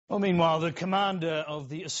Well, meanwhile, the commander of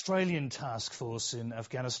the Australian task force in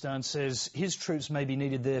Afghanistan says his troops may be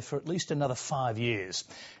needed there for at least another 5 years.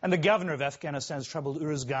 And the governor of Afghanistan's troubled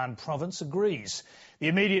Uruzgan province agrees. The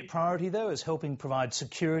immediate priority, though, is helping provide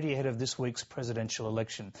security ahead of this week's presidential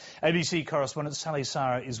election. ABC correspondent Sally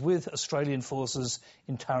Sara is with Australian forces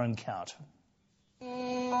in Tarin Kowt. The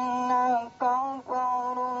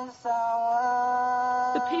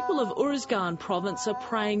people of Uruzgan province are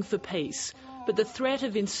praying for peace, but the threat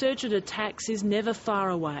of insurgent attacks is never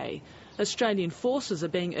far away. Australian forces are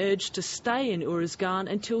being urged to stay in Uruzgan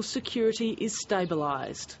until security is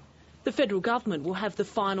stabilised. The federal government will have the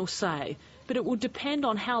final say, but it will depend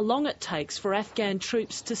on how long it takes for Afghan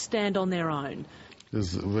troops to stand on their own.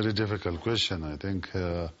 It's a very difficult question. I think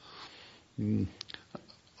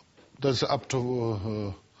that's up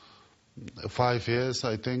to 5 years,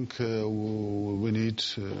 I think, we need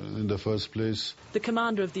in the first place. The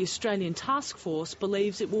commander of the Australian task force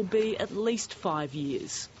believes it will be at least 5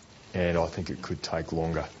 years. And I think it could take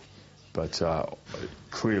longer. But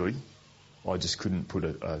clearly, I just couldn't put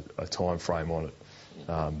a time frame on it.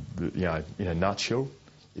 You know, in a nutshell,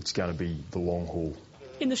 it's going to be the long haul.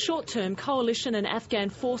 In the short term, coalition and Afghan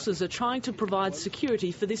forces are trying to provide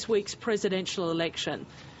security for this week's presidential election.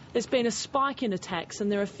 There's been a spike in attacks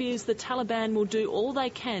and there are fears the Taliban will do all they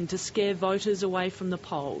can to scare voters away from the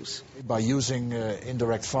polls. By using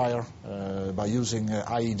indirect fire, by using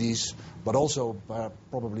IEDs, but also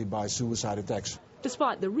probably by suicide attacks.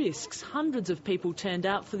 Despite the risks, hundreds of people turned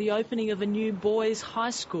out for the opening of a new boys' high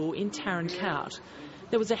school in Tarin Kowt.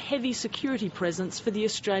 There was a heavy security presence for the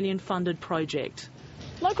Australian-funded project.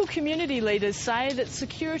 Local community leaders say that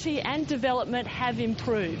security and development have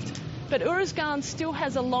improved. But Uruzgan still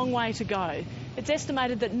has a long way to go. It's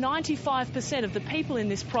estimated that 95% of the people in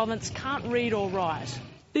this province can't read or write.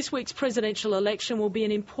 This week's presidential election will be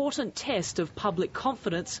an important test of public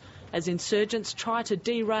confidence as insurgents try to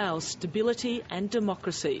derail stability and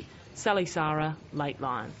democracy. Sally Sara,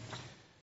 Lateline.